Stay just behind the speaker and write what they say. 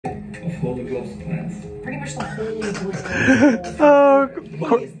full of ghost plants. Pretty much the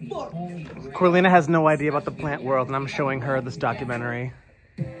whole Corlina has no idea about the plant world, and I'm showing her this documentary.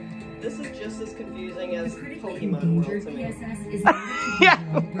 This is just as confusing as Pokemon World to me. Yeah.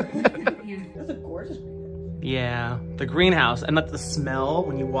 That's a gorgeous. Yeah, the greenhouse, and the smell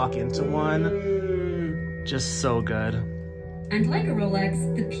when you walk into one, just so good. And like a Rolex,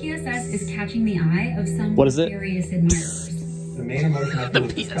 the PSS is catching the eye of some serious admirers. The main emotion I feel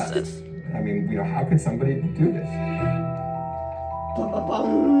is disgust. I mean, you know, how could somebody do this?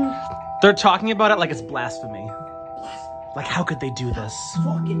 They're talking about it like it's blasphemy. Like, how could they do this?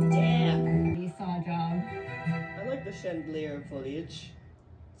 Fucking damn. You saw a job. I like the chandelier foliage.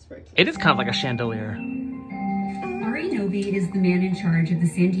 It's very cute. It is kind of like a chandelier. Ari Novi is the man in charge of the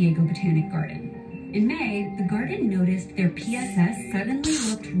San Diego Botanic Garden. In May, the garden noticed their PSS suddenly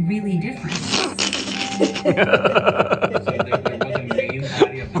looked really different.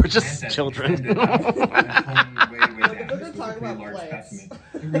 We're just children.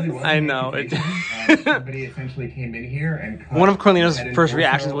 I know. Somebody essentially came in here and one of Corlina's first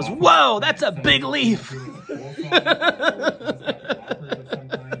reactions was, "Whoa, that's a big leaf."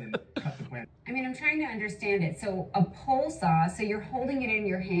 I mean, I'm trying to understand it. So a pole saw, so you're holding it in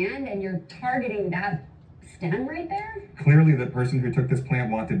your hand and you're targeting that stem right there? Clearly the person who took this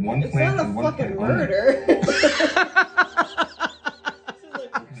plant wanted one plant and one plant only. Murder.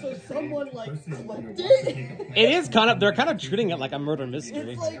 So someone like collected. It is kind of, they're kind of treating it like a murder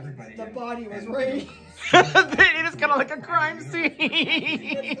mystery. It's like the body was raised. It is kind of like a crime scene.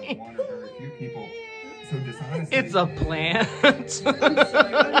 It's a plant.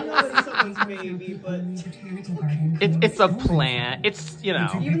 It's a plant. It's, you know,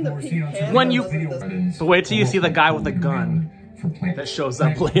 when you wait till you see the guy with the gun that shows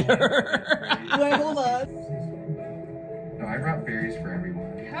up later. Wait, hold on. No, I brought berries for everyone.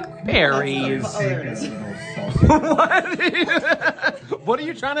 Berries. What? What are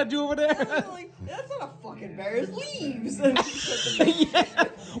you trying to do over there? That's not a fucking berry, it's leaves. Yeah.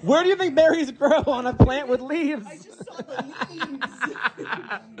 Where do you think berries grow on a plant with leaves? I just saw the leaves.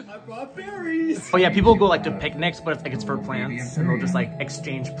 I brought berries. Oh yeah, people go like to picnics, but it's like it's for plants, and they'll just like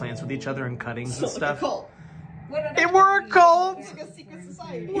exchange plants with each other and cuttings and stuff. We're a cult. It's like a secret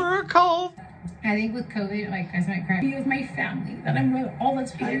society. We're a cult. I think with COVID, like, I might cry. Be with my family that I'm with all the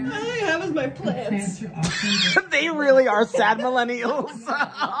time. All I have is my plants. They really are sad millennials.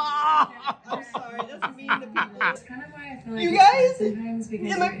 I'm sorry, that's mean to people. That's kind of why I feel like you guys, sometimes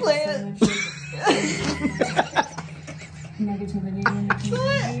because in my plants. Negativity in the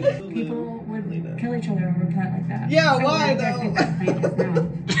community. People would kill each other over a plant like that. Yeah, so why though?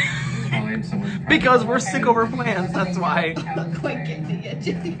 Because we're sick over plants, that's why. I'm quite getting it.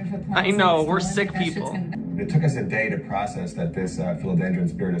 I know, we're sick people. It took us a day to process that this philodendron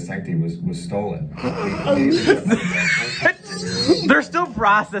Spiritus Sancti was stolen. They're still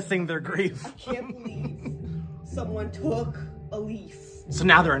processing their grief. I can't believe someone took a leaf. So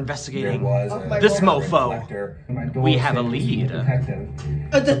now they're investigating this mofo. We have a lead.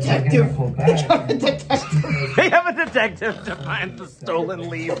 A detective. They have a detective to find the stolen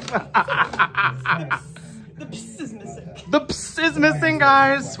leaf. The ps is missing. The ps is missing,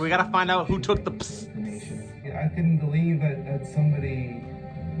 guys. We gotta find out who took the ps. I couldn't believe that somebody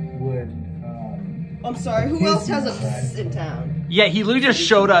would. I'm sorry. Who else has a ps in town? Yeah, he literally just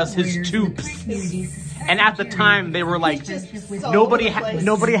showed us his two ps. And at the time, they were like, nobody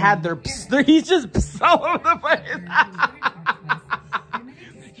had their ps. He's just ps all over the place.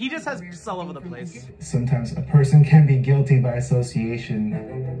 He just has ps all over the place. Sometimes a person can be guilty by association.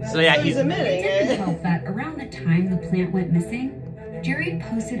 So yeah, he's admitting it. It didn't help that around the time the plant went missing, Jerry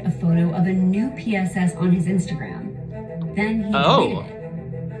posted a photo of a new PSS on his Instagram. Then he deleted it.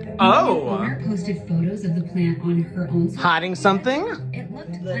 The owner posted photos of the plant on her own social hiding something? It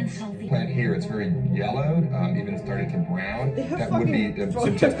looked unhealthy. Plant here, it's very yellowed, even started to brown. That would be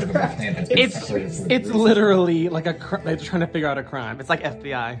suggestive of a plant that's been separated. It's literally like they're trying to figure out a crime. It's like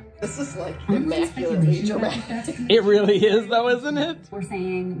FBI. This is like immaculately dramatic. It really is though, isn't it? We're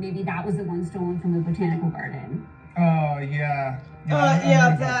saying maybe that was the one stolen from the botanical garden. Oh, yeah.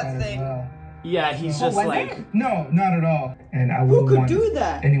 Yeah, that thing. Yeah, he's just like... No, not at all. And I wouldn't want do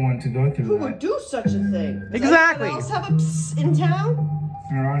that? anyone to go through Who would do such a thing? Does exactly. anyone else have a ps in town?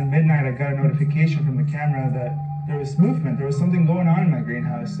 And around midnight, I got a notification from the camera that there was movement. There was something going on in my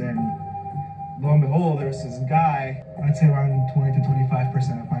greenhouse. And lo and behold, there was this guy. I'd say around 20 to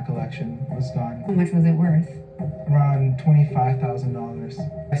 25% of my collection was gone. How much was it worth? Around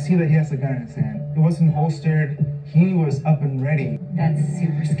 $25,000. I see that he has a gun in his hand. It wasn't holstered. He was up and ready. That's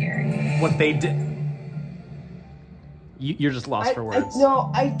super scary. What they did. You're just lost for words.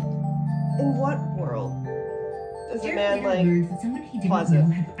 No, In what world is a Jerry man like learned that someone he didn't Plaza? know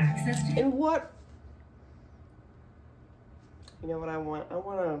had access to In what? You know what I want? I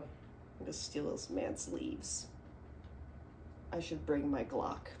want to steal this man's leaves. I should bring my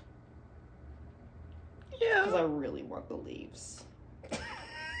Glock. Yeah. Because I really want the leaves.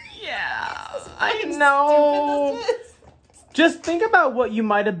 Yeah. I know. Just think about what you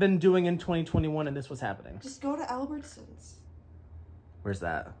might have been doing in 2021 and this was happening. Just go to Albertsons. Where's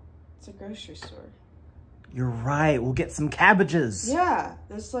that? It's a grocery store. You're right. We'll get some cabbages. Yeah,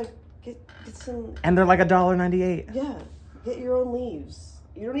 there's like get some. And they're like $1.98. Yeah, get your own leaves.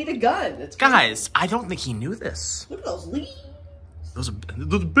 You don't need a gun. It's Guys, I don't think he knew this. look at those leaves. Those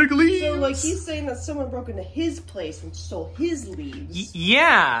big leaves. So like he's saying that someone broke into his place and stole his leaves.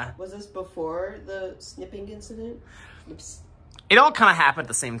 Yeah. Was this before the snipping incident? Oops. It all kind of happened at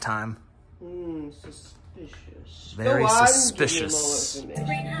the same time. Suspicious. Very Go on, suspicious. give me the more information.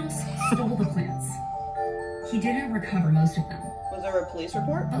 greenhouse, stole the plants. He didn't recover most of them. Was there a police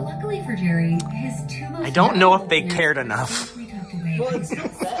report? But luckily for Jerry, his two most I don't know if they valuable cared plants enough. were safely tucked away Well, by it's still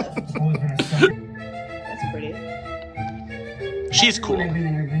theft. Always been a son. That's pretty. She's cool. What I've been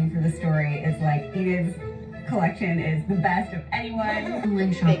interviewing for the story is like Edith's collection is the best of anyone.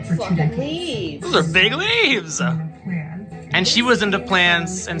 online shop Big for 2 fucking decades. leaves. Those are big leaves. Plans. And she was into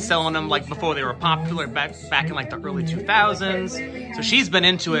plants and selling them like before they were popular back in like the early 2000s. So she's been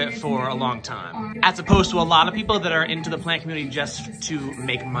into it for a long time. As opposed to a lot of people that are into the plant community just to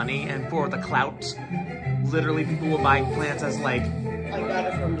make money and for the clout. Literally people will buy plants as like, I got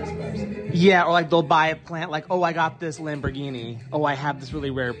it from this person. yeah, or like they'll buy a plant like, oh, I got this Lamborghini. Oh, I have this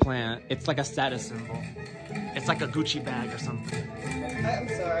really rare plant. It's like a status symbol. It's like a Gucci bag or something. I'm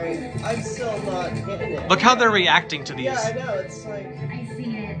sorry. I'm still not getting it. Look how they're reacting to these. Yeah, I know. It's like I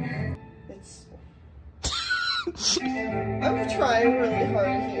see it. it's. I'm trying really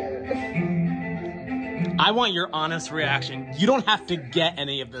hard here. I want your honest reaction. You don't have to get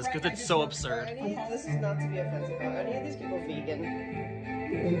any of this because it's so absurd. This is not to be offensive. Are any of these people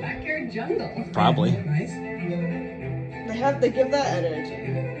vegan? Backyard jungle. Probably. They give that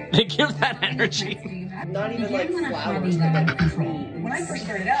energy. They give that energy. Not even Began like when a flowers, hobby but got out like of control. When I first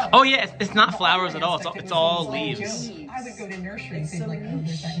started out, Oh yeah, it's not flowers at all. It's all leaves. I would go to nurseries and like, oh,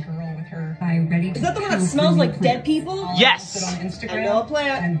 there's that girl with her. By ready to Is that the one that pounce smells on like new dead plants. people? Yes. On Instagram. I know a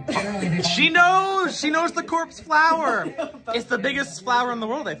plant. And generally they She knows. She knows the corpse flower. It's the biggest flower in the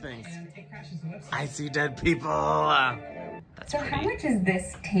world, I think. it crashes the website. I see dead people. That's So how pretty. much is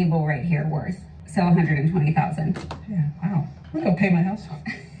this table right here worth? So 120,000. Yeah, wow. I'm gonna pay my house.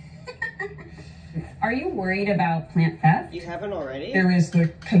 Are you worried about plant theft? You haven't already? There is the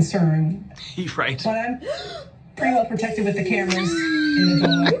concern, You're right. but I'm pretty well protected with the cameras and the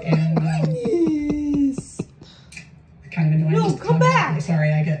dog and kind of annoying. No, just to come talk about back! it.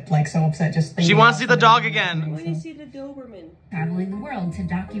 Sorry, I get like so upset just thinking. She wants to see about the dog it. again. When you see the Doberman. Traveling the world to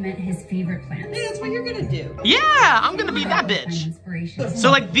document his favorite plants. Hey, that's what you're gonna do. Yeah, I'm gonna be that Find bitch. inspiration.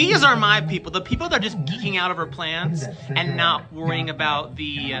 So like these are my people, the people that are just geeking out over plants and not worrying about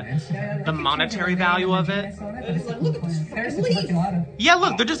the monetary value of it. It's like, look at this There's fucking this leaf. enchilada. Yeah,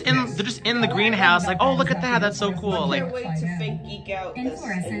 look, they're just in the greenhouse, like, oh, look at that, that's so cool. I Like, can't wait to fake geek out this in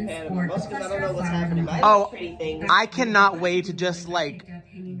Inflorescence Panama, or most because I don't know what's cluster happening. But I Oh, like pretty things. I cannot wait to just like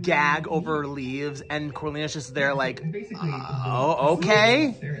gag over leaves, and Corlena's just there like, oh,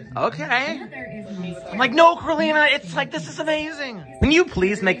 okay, okay. There is no I'm like, no, Corlena, it's like, this is amazing. Can you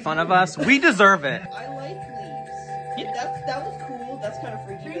please make fun of us? We deserve it. I like leaves. That was cool. That's kind of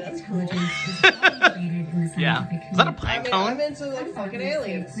freaky, but that's cool. intelligence is elevated in the Yeah. scientific Is that a community. pine I'm cone? into like fucking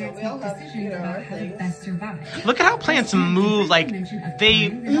aliens, so we all have, you know, our About how to things. best survive. Look at how plants move, like, they,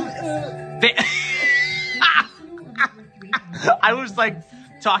 I was like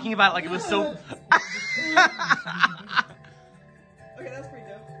talking about it like it was so. Okay, that's pretty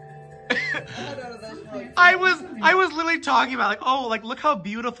dope. I had none of those for, like, I was literally talking about like, oh, like look how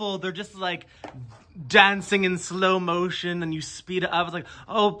beautiful they're just like dancing in slow motion, and you speed it up. I was like,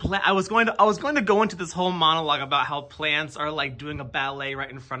 oh, I was going to go into this whole monologue about how plants are like doing a ballet right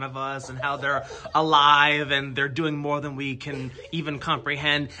in front of us, and how they're alive and they're doing more than we can even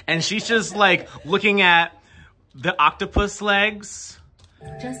comprehend. And she's just like looking at the octopus legs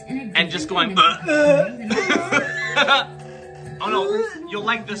and just going, oh no, you'll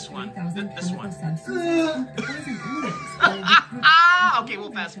like this one. This one. Ah, okay,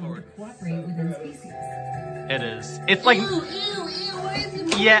 we'll fast forward. Cooperate within species. It is. It's like, why is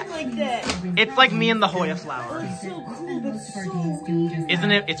it yeah, like that? it's like me and the Hoya flower. It's so cool, but Most of our so days doing just Isn't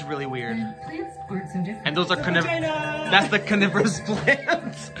that. it? It's really weird. Plants aren't so different. And those are that's the carnivorous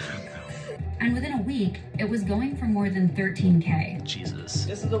plants. And within a week, it was going for more than 13K. Jesus.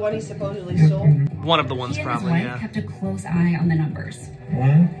 This is the one he supposedly stole? One of the ones, He and probably, his wife kept a close eye on the numbers.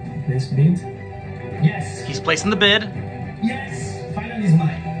 This bid? Yes. He's placing the bid. Yes. Finally is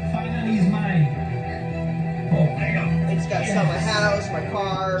mine. Finally is mine. Oh my God. It's got to sell my house, my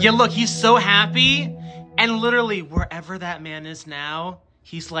car. Yeah, look, he's so happy. And literally, wherever that man is now,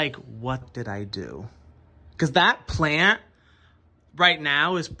 he's like, what did I do? Because that plant right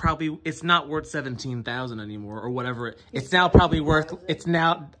now is probably, it's not worth 17,000 anymore or whatever. It's now probably worth, it's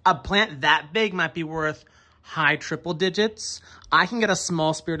now, a plant that big might be worth high triple digits. I can get a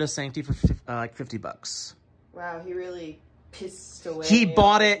small Spirit of Sanctity for like $50. Wow, he really pissed away. He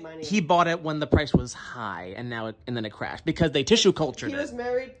bought all his it. money. He bought it when the price was high, and now and then it crashed because they tissue cultured He it. was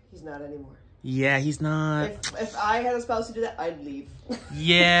married. He's not anymore. Yeah, he's not. If I had a spouse who did that, I'd leave.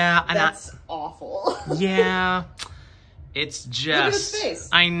 Yeah, and That's awful. yeah, it's just. Look at his face.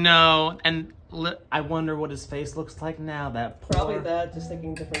 I know, and I wonder what his face looks like now. That poor... Probably that. Just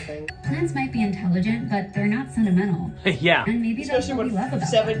thinking different things. Plants might be intelligent, but they're not sentimental. Yeah. And maybe that's Especially what we when love about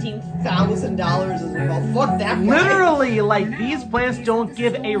them. $17,000 is involved. Fuck that. plant. Literally, like, these plants don't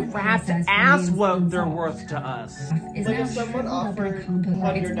give a rat's ass what they're worth to us. Is Like now if someone shriveled up in a offered compost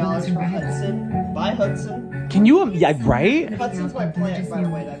bucket to $100 for survival. Hudson, buy Hudson. Can you, yeah, right? Hudson's my plant, by the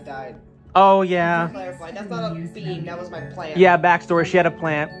way, that died. Oh, yeah. Clarify, that's not a bean, that was my plant. Yeah, backstory, she had a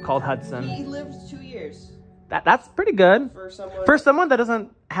plant called Hudson. He lived 2 years That's pretty good. for someone. For someone that doesn't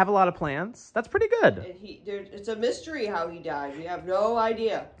have a lot of plants, that's pretty good. And it's a mystery how he died. We have no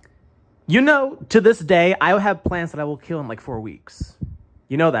idea. You know, to this day, I have plants that I will kill in like 4 weeks.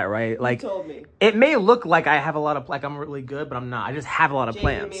 You know that, right? Like, You told me. it may look like I have a lot of, like I'm really good, but I'm not. I just have a lot of Jay gave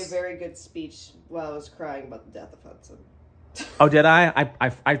plants. me a very good speech while I was crying about the death of Hudson. Oh, did I?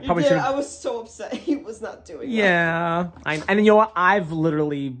 I probably should. I was so upset he was not doing that. Yeah. And you know what? I've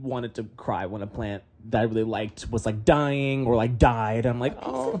literally wanted to cry when a plant that I really liked was like dying or like died. I'm like, A piece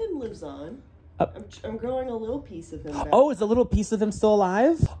oh. of him lives on. I'm growing a little piece of him back. Oh, is a little piece of him still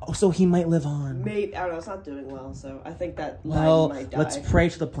alive? Oh, so he might live on. Maybe, I don't know, it's not doing well, so I think that Well, line might die. let's pray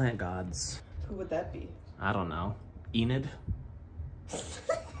to the plant gods. Who would that be? I don't know. Enid?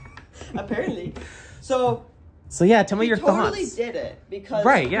 Apparently. So yeah, tell me your totally thoughts. did it because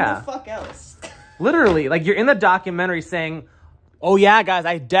Right, who yeah. the fuck else? Literally, like you're in the documentary saying, oh yeah, guys,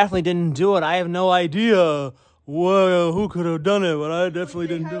 I definitely didn't do it. I have no idea who could have done it, but I definitely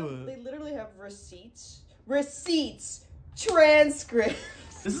didn't do it. They literally have receipts, transcripts.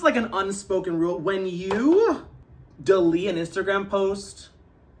 This is like an unspoken rule. When you delete an Instagram post,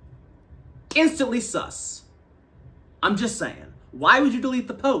 instantly sus. I'm just saying. Why would you delete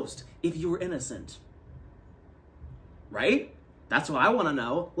the post if you were innocent? Right? That's what I want to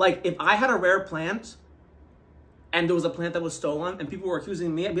know. Like, if I had a rare plant and there was a plant that was stolen and people were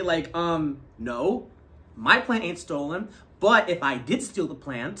accusing me, I'd be like, no, my plant ain't stolen. But if I did steal the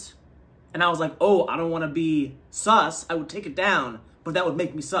plant and I was like, oh, I don't want to be sus, I would take it down, but that would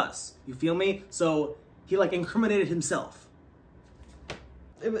make me sus. You feel me? So he like incriminated himself.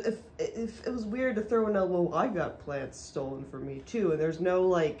 It was weird to throw in a, well, I got plants stolen from me too, and there's no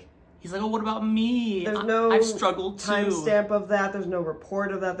like, He's like, oh, what about me? there's no I've struggled too. timestamp of that, there's no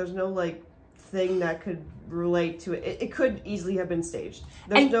report of that, there's no like thing that could relate to it. It could easily have been staged.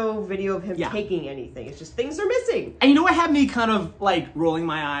 There's no video of him taking anything. It's just things are missing. And you know what had me kind of like rolling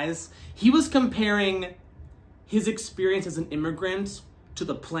my eyes? He was comparing his experience as an immigrant to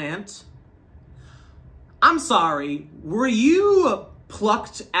the plant. I'm sorry, were you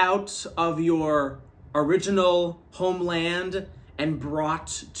plucked out of your original homeland and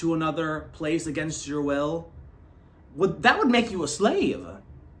brought to another place against your will? That would make you a slave.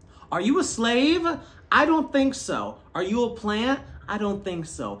 Are you a slave? I don't think so. Are you a plant? I don't think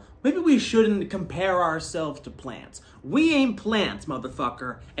so. Maybe we shouldn't compare ourselves to plants. We ain't plants,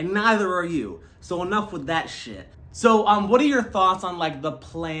 motherfucker, and neither are you. So enough with that shit. So, what are your thoughts on like the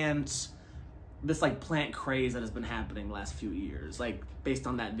plant, this like plant craze that has been happening the last few years, like based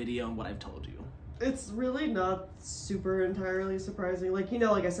on that video and what I've told you? It's really not super entirely surprising. Like, you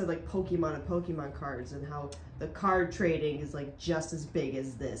know, like I said, like Pokemon and Pokemon cards and how the card trading is like just as big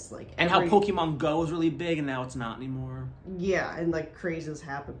as this. Like, And how Pokemon Go was really big and now it's not anymore. Yeah, and like crazes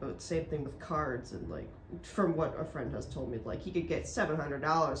happen, but same thing with cards. And like, from what a friend has told me, like he could get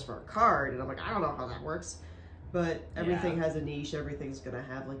 $700 for a card, and I'm like, I don't know how that works. But everything has a niche. Everything's gonna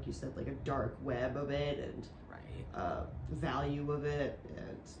have, like you said, like a dark web of it and value of it.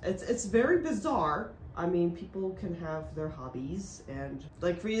 And it's very bizarre. I mean, people can have their hobbies, and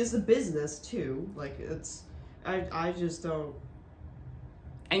like for you, it's a business too. Like I just don't.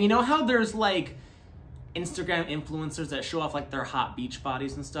 And you know how there's like, Instagram influencers that show off like their hot beach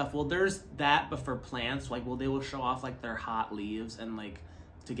bodies and stuff. Well, there's that, but for plants, like, well, they will show off like their hot leaves and like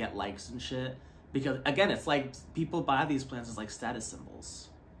to get likes and shit. Because again, it's like people buy these plants as like status symbols.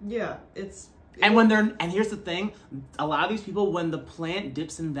 Yeah, and when they're, and here's the thing, a lot of these people, when the plant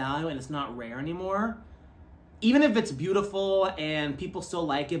dips in value and it's not rare anymore, even if it's beautiful and people still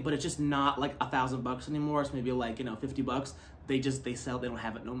like it, but it's just not like $1,000 anymore, it's maybe like, you know, $50, they sell, they don't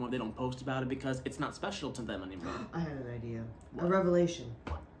have it no more, they don't post about it because it's not special to them anymore. I had an idea. What? A revelation.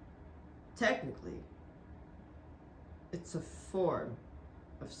 Technically, it's a form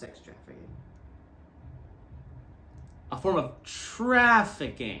of sex trafficking. A form of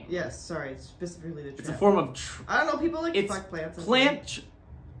trafficking. Yes, sorry, it's specifically the trafficking. It's a form of I don't know, people like it's fuck plants.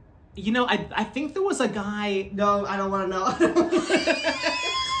 You know, I think there was a guy... No, I don't want to know. I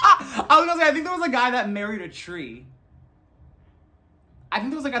was gonna say, I think there was a guy that married a tree. I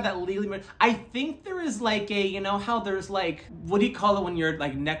think there was a guy that legally married... I think there is like a, you know how there's like... What do you call it when you're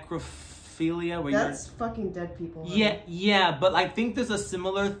like necrophilia? Where That's fucking dead people. Honey. Yeah, yeah, but I think there's a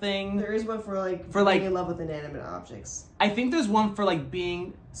similar thing. There is one for being in love with inanimate objects. I think there's one for like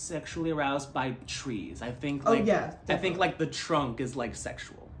being sexually aroused by trees. I think like... Oh, yeah. Definitely. I think like the trunk is like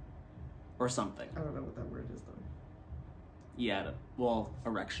sexual. Or something. I don't know what that word is though. Yeah, well,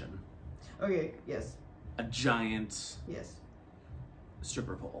 erection. Okay, yes. A giant Yes.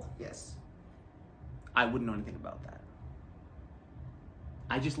 stripper pole. Yes. I wouldn't know anything about that.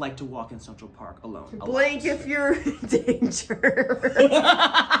 I just like to walk in Central Park alone. Blink if you're in danger.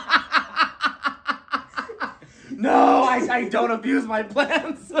 No, I don't abuse my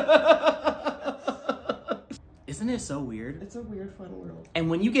plants. Isn't it so weird? It's a weird, fun world. And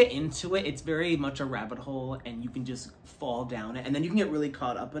when you get into it, it's very much a rabbit hole and you can just fall down it and then you can get really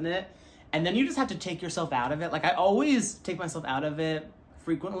caught up in it. And then you just have to take yourself out of it. Like I always take myself out of it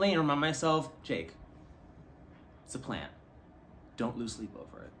frequently and remind myself, Jake, it's a plant. Don't lose sleep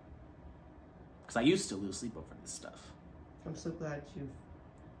over it. Because I used to lose sleep over this stuff. I'm so glad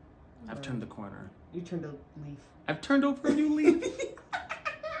I've turned the corner. You turned a leaf. I've turned over a new leaf.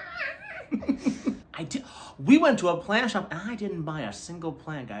 I did. We went to a plant shop and I didn't buy a single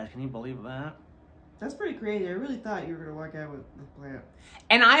plant, guys. Can you believe that? That's pretty crazy. I really thought you were gonna walk out with the plant.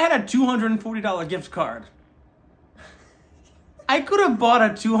 And I had a $240 gift card. I could have bought a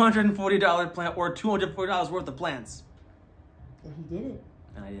 $240 plant or $240 worth of plants. And he did it.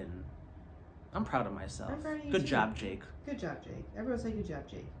 And I didn't. I'm proud of myself. I'm proud of you Good too. job, Jake. Good job, Jake. Everyone say good job,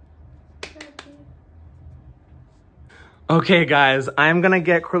 Jake. Good job, Jake. Okay, guys, I'm gonna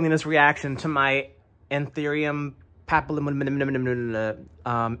get Corlina's reaction to my Anthurium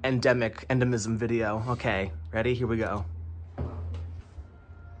endemism video. Okay, ready? Here we go.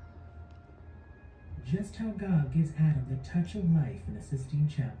 Just how God gives Adam the touch of life in a Sistine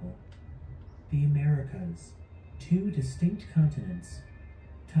Chapel. The Americas, two distinct continents,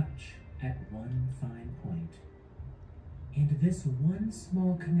 touch at one fine point. And this one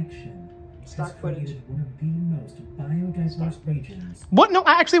small connection has created one of the most biodiverse regions. What? No,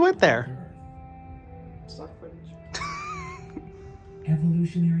 I actually went there. Stock footage.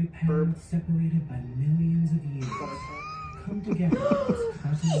 Evolutionary paths separated by millions of years come together in this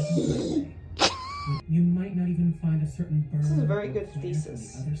continental highway. You might not even find a certain bird. This is a very good or plant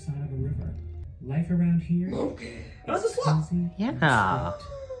thesis. on the other side of a river. Life around here. That's a sloth. Yeah.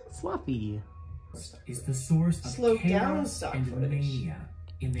 Sloppy. Is the source of Slow down chaos stock and footage. mania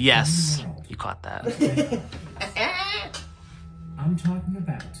in the Yes, human world. you caught that. I'm talking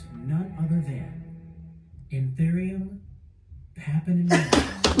about none other than Anthurium papinianum.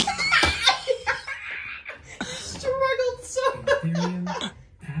 Struggled so much. Anthurium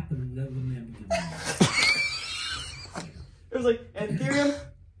papillium. It was like Anthurium.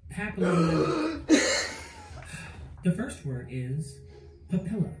 Papillium. The first word is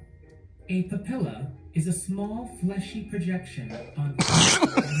papilla. A papilla is a small fleshy projection on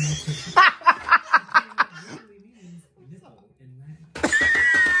tissue.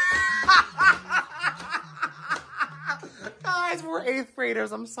 Guys, we're 8th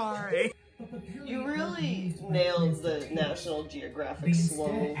graders, I'm sorry. You really nailed the National Geographic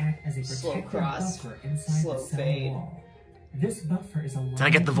slow cross, slow fade. This buffer is a Did I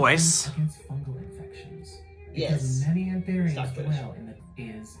get the voice? Against fungal infections. Yes. Because many anthuriums Stock footage. dwell in the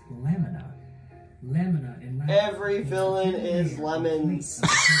is lamina. Lamina in Latin. Every villain is lemons.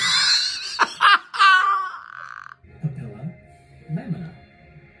 Papilla, lamina.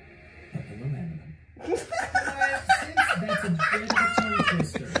 Papilla, lamina. Since that's a bit of a tongue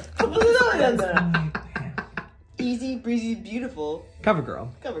twister. Easy, breezy, beautiful. Cover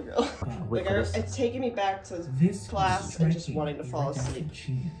girl. Cover girl. Wait Like for this. it's taking me back to This class is and just striking wanting to fall iridescent asleep.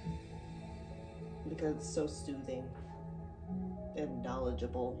 chin. because it's so soothing and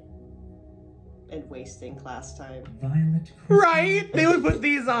knowledgeable and wasting class time. Violet. Right? They would put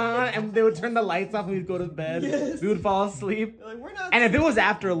these on and they would turn the lights off and we'd go to bed. Yes. We would fall asleep. Like, we're not. And if it was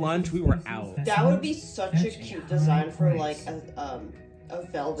after lunch, we were out. That would be such a cute design for like a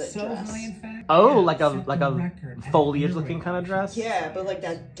velvet dress. Oh, like a foliage looking kind of dress? Yeah, but like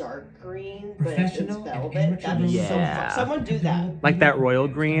that dark green, but it's velvet. That'd be so fun. Someone do that. Like that royal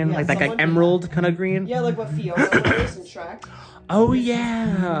green? Yeah, like that someone do emerald kind of green? Yeah, like what Fiona wears in Shrek. Oh,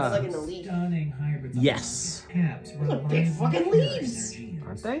 yeah. Like in the leaf. Yes. Those are big fucking leaves.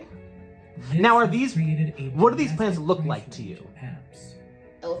 Aren't they? Now, are these... What do these plants look like to you?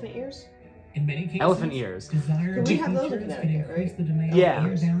 Elephant ears? In many cases, Elephant ears. We have those in Connecticut, right?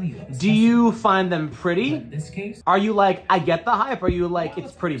 Yeah. Do you find them pretty? Are you like, I get the hype? Or are you like,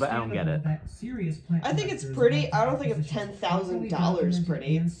 it's pretty, but I don't get it? I think it's pretty. I don't think it's $10,000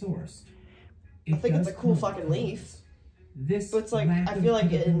 pretty. I think it's a cool fucking leaf. But it's like, I feel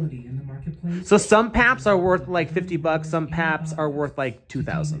like So some paps are worth like $50. Some paps are worth like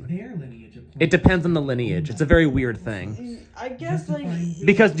 $2,000. It depends on the lineage. It's a very weird thing. I guess like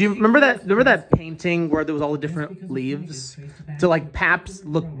Because do you remember that painting where there was all the different leaves? So like paps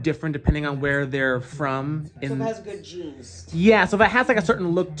look different depending on where they're from. so it has good genes. Yeah, so if it has like a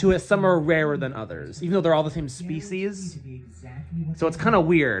certain look to it, some are rarer than others, even though they're all the same species. So it's kind of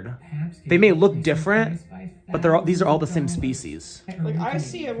weird. They may look different, but these are all the same species. Like I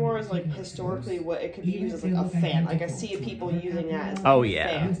see it more as like historically what it could be used as like a fan. Like I see people using that as Oh yeah.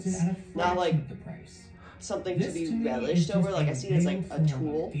 fans, not like something to be relished over. Like I see it as like a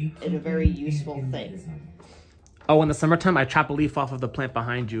tool and a very useful thing. Oh, in the summertime, I chop a leaf off of the plant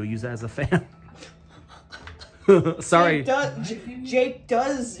behind you and use it as a fan. Sorry. Jake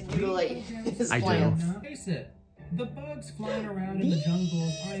does mutilate his plants. Face it, the bugs flying around in the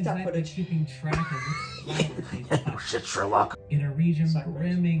jungle aren't exactly keeping track of which flower they touch. Shit, Sherlock. In a region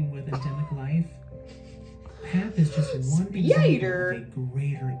brimming with endemic life, PAP is just one example Spider. of a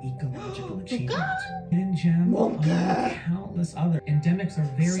greater ecological achievement. Hidden gem among countless other endemics are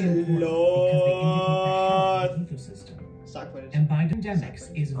very important because they indicate the health of the ecosystem. Stock footage. And by endemics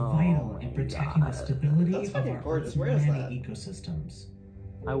is vital in protecting the stability That's of fucking our gorgeous. Earth's Where is many that? ecosystems.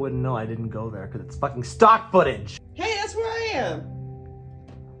 I wouldn't know. I didn't go there because it's fucking stock footage. Hey, that's where I am.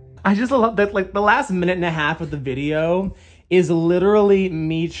 I just love that, like, the last minute and a half of the video is literally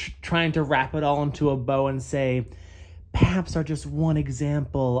me trying to wrap it all into a bow and say, PAPs are just one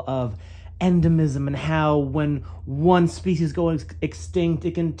example of endemism and how when one species goes extinct,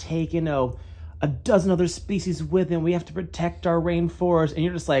 it can take, you know, a dozen other species with it. We have to protect our rainforest. And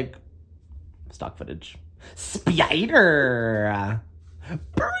you're just like, stock footage. Spider!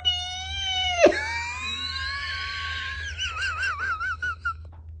 Birdie!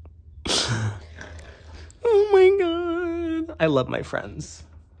 Oh my god. I love my friends.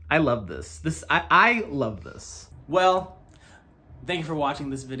 I love this. I love this. Well, thank you for watching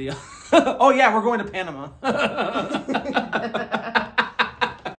this video. Oh yeah, we're going to Panama.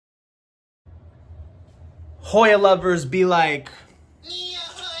 Hoya lovers be like...